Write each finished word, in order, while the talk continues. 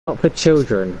Not for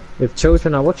children. If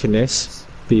children are watching this,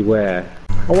 beware.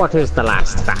 What is the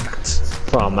last fact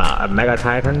from Mega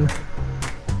Titan?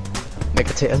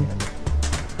 Mega Titan.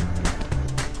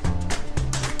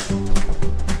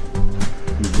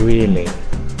 Really?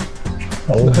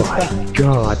 Oh my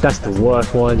god, that's the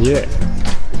worst one yet.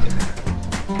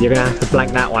 You're gonna have to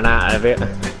blank that one out of it.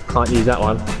 Can't use that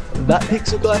one. That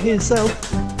pixel guy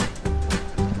himself.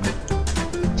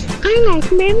 I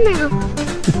like men now.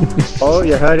 Oh,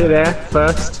 you heard it there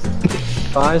first,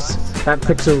 guys. That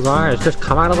pixel guy has just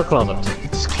come out of the closet.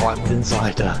 Just climbed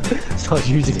inside her. Started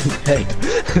using his head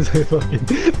as a fucking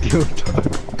dildo.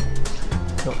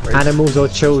 Not really. Animals or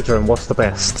children, what's the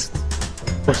best?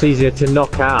 What's easier to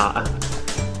knock out?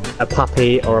 A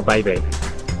puppy or a baby?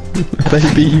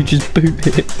 Baby, you just boot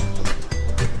it.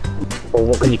 Or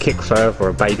what can you kick further,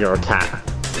 a baby or a cat?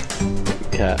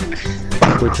 Cat.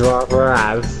 Would you rather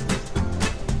have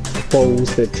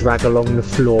balls that drag along the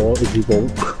floor as you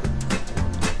walk?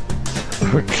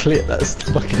 Or a clit that's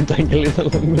fucking dangling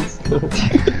along the floor.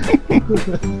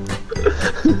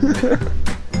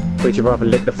 Would you rather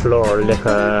lick the floor or lick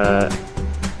a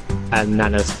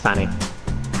nana's fanny?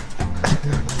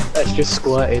 That's just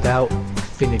squirted out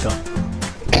vinegar.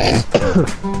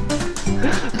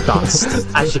 Dust.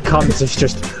 As she comes, it's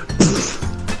just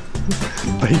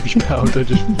Baby powder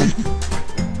just.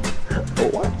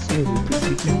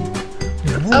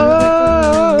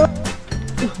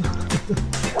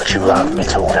 Would you love me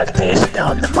to like this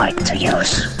down the mic to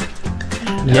use?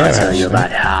 Yeah, I'll tell you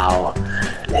about how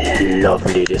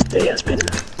lovely this day has been.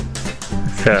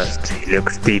 First, he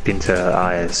looks deep into her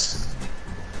eyes.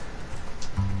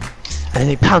 And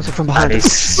he pounds it from behind. And he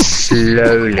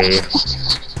slowly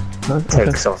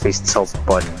takes off his top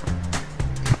button,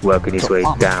 working his way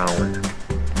down.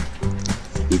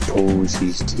 He pulls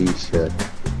his t-shirt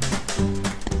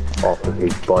off of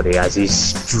his body as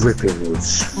he's dripping with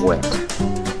sweat.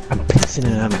 I'm pissing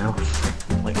in her mouth.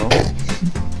 Oh my god.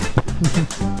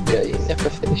 Yeah, you never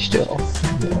finished it off.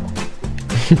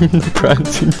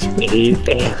 Prancing. He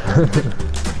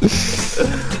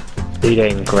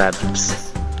then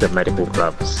grabs the medical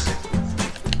gloves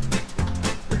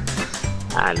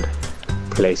and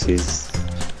places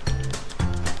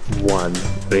one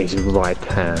in his right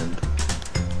hand.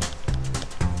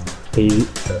 He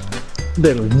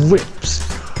then rips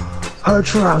her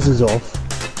trousers off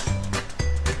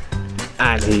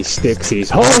and he sticks his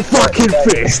whole fucking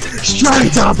fist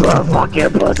straight up her fucking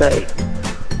pussy.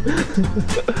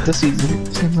 Does he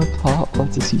rip them apart or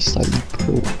does he slowly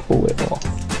pull it off?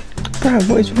 Brad,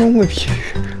 what is wrong with you?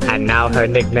 And now her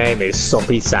nickname is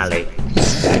Soppy Sally.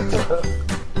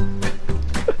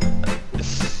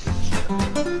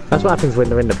 That's what happens when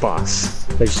they're in the bus.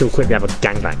 They still quickly have a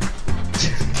gangbang.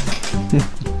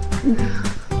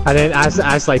 And then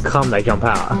as they come, they jump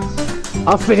out.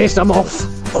 I've finished, I'm off!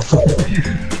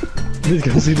 He's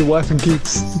gonna see the wife and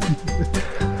kids.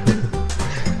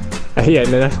 Yeah,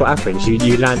 and then that's what happens.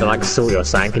 You land on like Sawyer or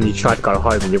something and you try to go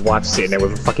home and your wife's sitting there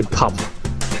with a fucking pump.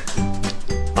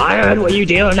 I heard what you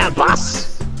did on that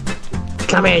bus!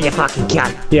 Come here, you fucking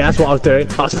cunt! Yeah, that's what I was doing.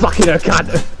 I was fucking her cunt!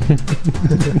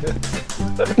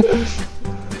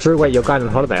 Drew, wait, you're going on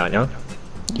holiday, aren't you?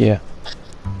 Yeah.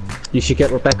 You should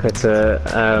get Rebecca to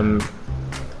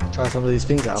Try some of these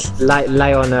things out.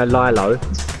 lay on a lilo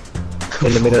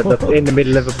in the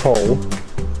middle of a pool,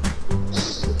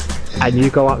 and you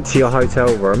go up to your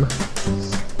hotel room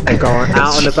and go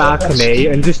out on the balcony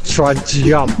and just try and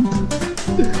jump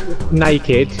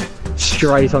naked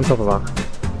straight on top of her.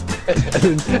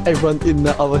 And then everyone in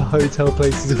the other hotel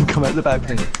places will come out the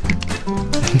balcony.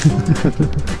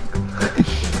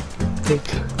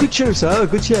 Good show, sir.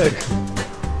 Good show.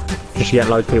 Just get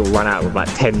loads of people run out with like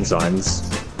 10 signs.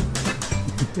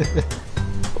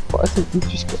 But I think we've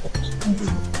just got.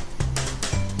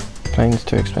 Plane's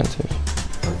too expensive.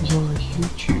 You're a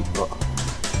YouTuber.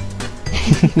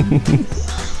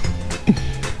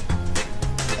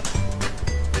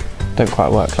 Don't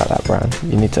quite work like that, Bran.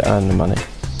 You need to earn the money.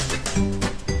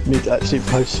 Need to actually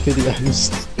post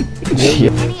videos.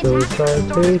 Yeah.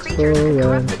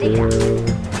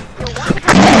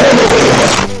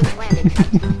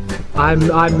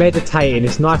 I'm meditating,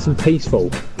 it's nice and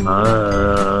peaceful.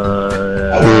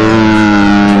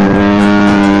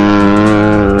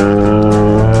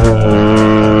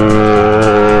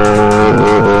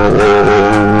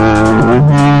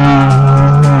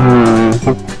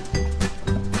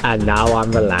 And now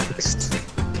I'm relaxed.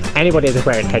 Anybody that's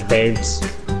wearing headphones,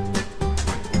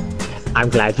 I'm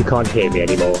glad you can't hear me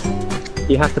anymore.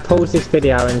 You have to pause this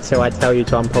video until I tell you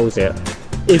to unpause it.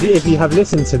 If you have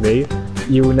listened to me,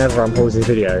 you will never unpause this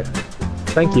video.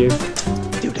 Thank you.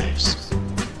 Dildos.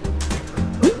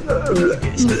 some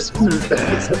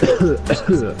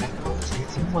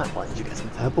white ones, you get some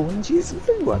purple ones, you get some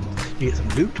blue ones, you get some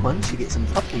looped ones, you get some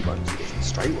puffy ones, you get some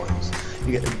straight ones,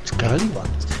 you get some curly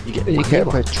ones, you get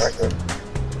red dragon.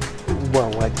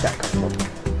 Well, where did that come from?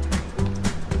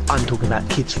 I'm talking about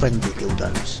kids-friendly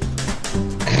dildos.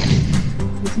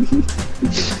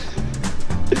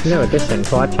 New addition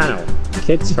to our channel,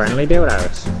 Kids Friendly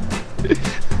Dildos.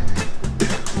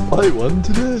 Buy one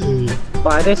today.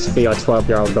 Buy this for your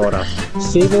 12-year-old daughter.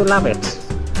 She will love it.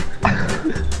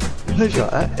 Pleasure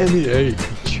at any age.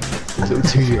 Little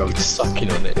 2-year-old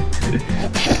sucking on it.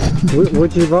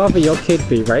 Would you rather your kid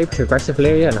be raped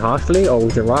aggressively and harshly, or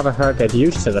would you rather her get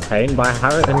used to the pain by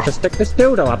having them to stick this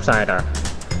dildo upside her?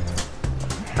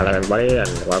 Hello everybody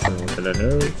and welcome to the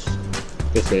news.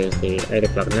 This is the 8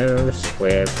 o'clock news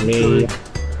with me,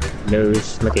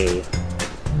 News McGee.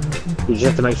 You just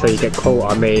have to make sure you get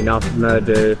caught. I mean, I've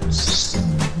murdered...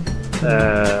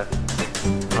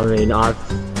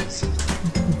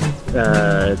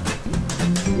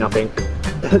 nothing.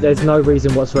 There's no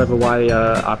reason whatsoever why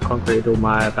I've concreted all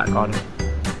my background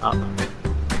up.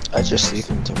 I just leave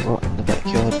them to rot in the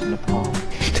backyard in the park.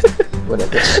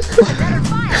 Whatever.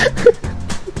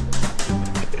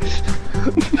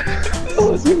 I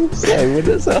was gonna say, when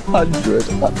it's 100,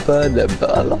 I burn them, but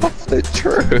I laugh they're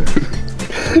true.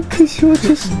 Because you're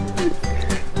just...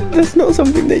 That's not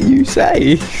something that you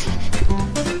say.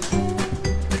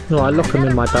 No, I lock them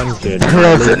in my dungeon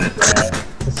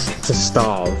to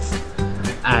starve,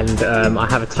 and I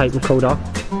have a tape recorder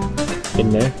in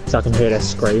there so I can hear their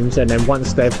screams, and then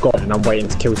once they've gone and I'm waiting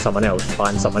to kill someone else,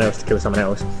 find someone else to kill someone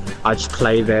else, I just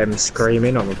play them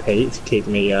screaming on repeat to keep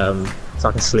me, so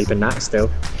I can sleep in that still.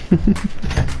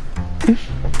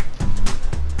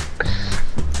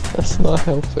 That's not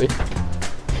healthy.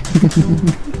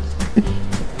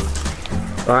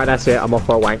 Alright, that's it, I'm off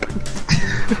for a wank.